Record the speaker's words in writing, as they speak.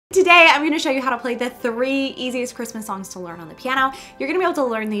Today, I'm gonna show you how to play the 3 easiest Christmas songs to learn on the piano. You're gonna be able to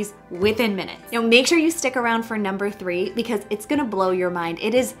learn these within minutes. Now, make sure you stick around for number 3 because it's gonna blow your mind.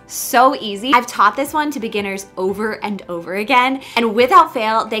 It is so easy. I've taught this one to beginners over and over again, and without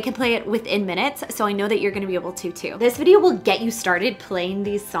fail, they can play it within minutes, so I know that you're gonna be able to too. This video will get you started playing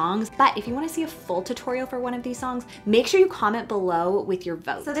these songs, but if you wanna see a full tutorial for one of these songs, make sure you comment below with your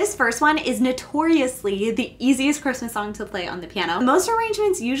vote. So this first one is notoriously the easiest Christmas song to play on the piano. Most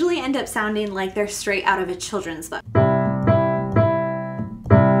arrangements usually end up sounding like they're straight out of a children's book. The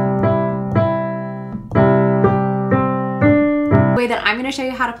way that I'm going to show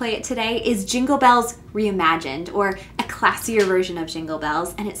you how to play it today is Jingle Bells Reimagined, or a classier version of Jingle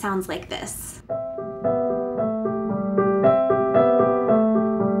Bells, and it sounds like this.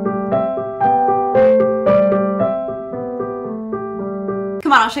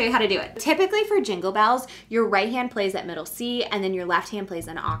 Come on, I'll show you how to do it. Typically for Jingle Bells, your right hand plays at middle C and then your left hand plays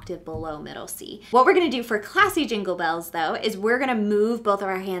an octave below middle C. What we're gonna do for classy Jingle Bells though, is we're gonna move both of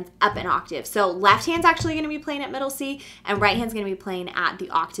our hands up an octave. So left hand's actually gonna be playing at middle C and right hand's gonna be playing at the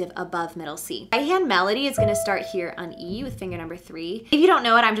octave above middle C. Right hand melody is gonna start here on E with finger number 3. If you don't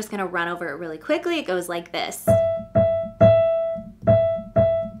know it, I'm just gonna run over it really quickly. It goes like this.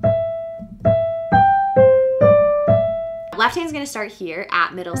 Left hand's gonna start here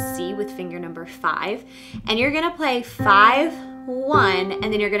at middle C with finger number 5, and you're gonna play 5, 1, and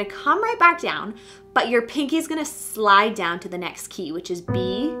then you're gonna come right back down, but your pinky's gonna slide down to the next key, which is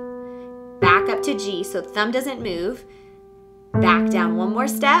B, back up to G, so thumb doesn't move, back down one more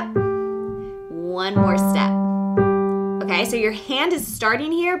step, one more step. Okay, so your hand is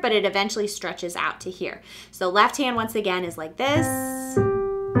starting here, but it eventually stretches out to here. So left hand, once again, is like this.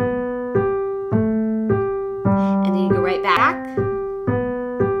 Right back.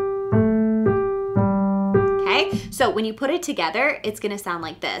 Okay, so when you put it together, it's gonna sound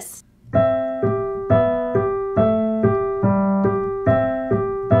like this.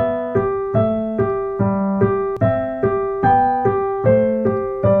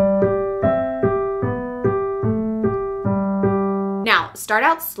 Now, start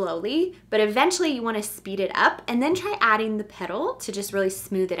out slowly, but eventually you wanna speed it up and then try adding the pedal to just really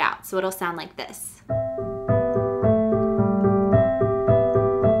smooth it out. So it'll sound like this.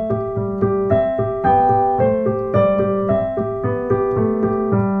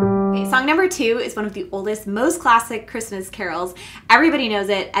 Song number 2 is one of the oldest, most classic Christmas carols. Everybody knows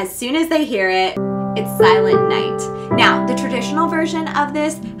it. As soon as they hear it, it's Silent Night. Now, the traditional version of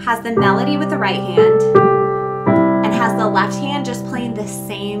this has the melody with the right hand and has the left hand just playing the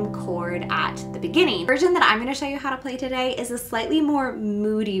same chord at the beginning. The version that I'm going to show you how to play today is a slightly more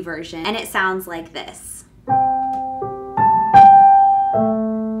moody version, and it sounds like this.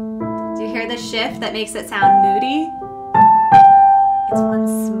 Do you hear the shift that makes it sound moody? It's one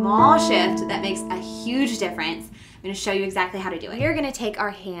small shift that makes a huge difference. I'm gonna show you exactly how to do it. We're gonna take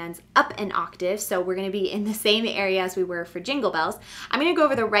our hands up an octave, so we're gonna be in the same area as we were for Jingle Bells. I'm gonna go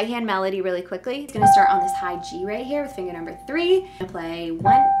over the right hand melody really quickly. It's gonna start on this high G right here with finger number 3. I'm gonna play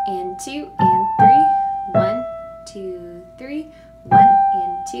 1 and 2 and 3, 1, 2, 3, 1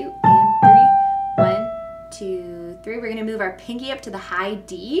 and 2 and 3, 1, 2, 3. We're gonna move our pinky up to the high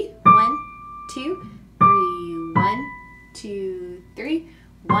D. 1, 2, 3, 1, 2, 3,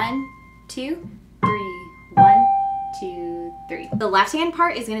 1, 2, 3, 1, 2, 3. The left hand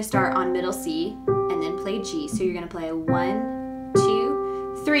part is gonna start on middle C and then play G. So you're gonna play 1,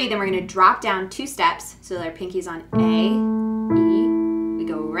 2, 3. Then we're gonna drop down 2 steps so that our pinky's on A, E. We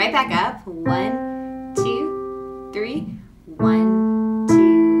go right back up. 1, 2, 3, 1,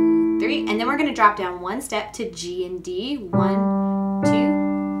 2, 3. And then we're gonna drop down 1 step to G and D. 1,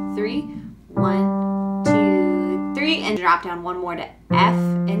 2, 3, 1, 2, 3, and drop down 1 more to F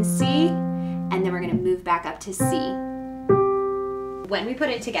and C, and then we're gonna move back up to C. When we put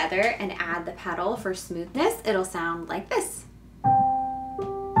it together and add the pedal for smoothness, it'll sound like this.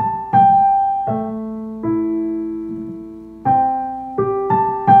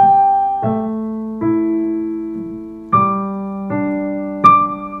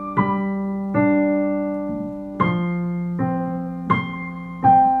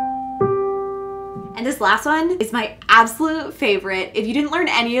 And this last one is my absolute favorite. If you didn't learn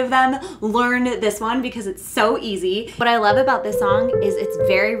any of them, learn this one because it's so easy. What I love about this song is it's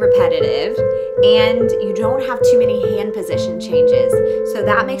very repetitive and you don't have too many hand position changes. So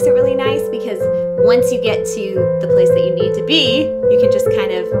that makes it really nice because once you get to the place that you need to be, you can just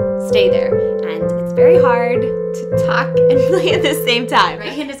kind of stay there. And it's very hard to talk and play at the same time.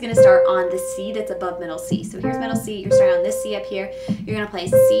 Right hand is gonna start on the C that's above middle C. So here's middle C, you're starting on this C up here. You're gonna play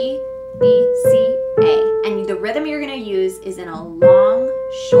C, B, C, A. And the rhythm you're gonna use is in a long,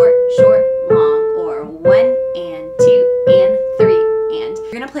 short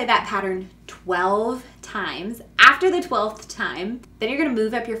pattern 12 times. After the 12th time, then you're gonna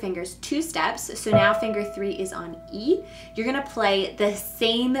move up your fingers 2 steps. So now finger 3 is on E. You're gonna play the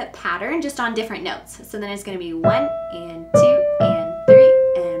same pattern, just on different notes. So then it's gonna be 1 and 2 and 3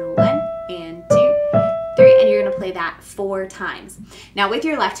 and 1 and 2, 3, and you're gonna play that 4 times. Now with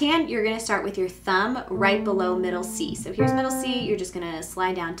your left hand, you're gonna start with your thumb right below middle C. So here's middle C, you're just gonna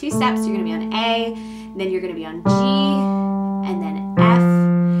slide down 2 steps. You're gonna be on A, then you're gonna be on G, and then F,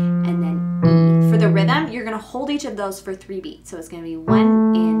 and then E. For the rhythm, you're gonna hold each of those for 3 beats. So it's gonna be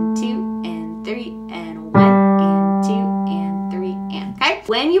 1 and 2 and 3 and 1 and 2 and 3 and, okay?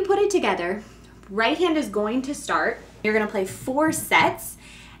 When you put it together, right hand is going to start. You're gonna play 4 sets,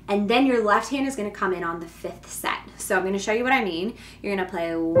 and then your left hand is gonna come in on the 5th set. So I'm gonna show you what I mean. You're gonna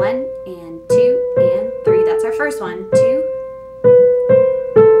play 1 and 2 and 3. That's our first one. 2,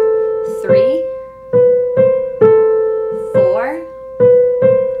 3, 4.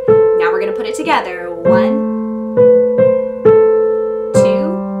 Now we're gonna put it together. 1, 2,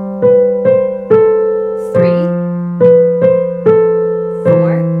 3,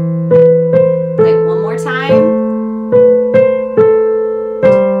 4. Play it one more time.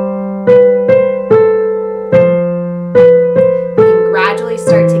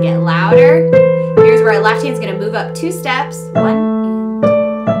 Start to get louder. Here's where our left hand's gonna move up 2 steps. 1 and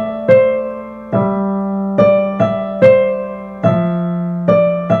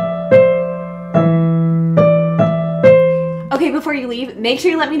 2. Okay, before you leave, make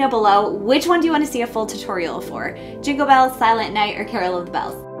sure you let me know below which one do you want to see a full tutorial for? Jingle Bells, Silent Night, or Carol of the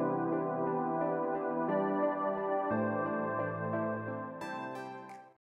Bells?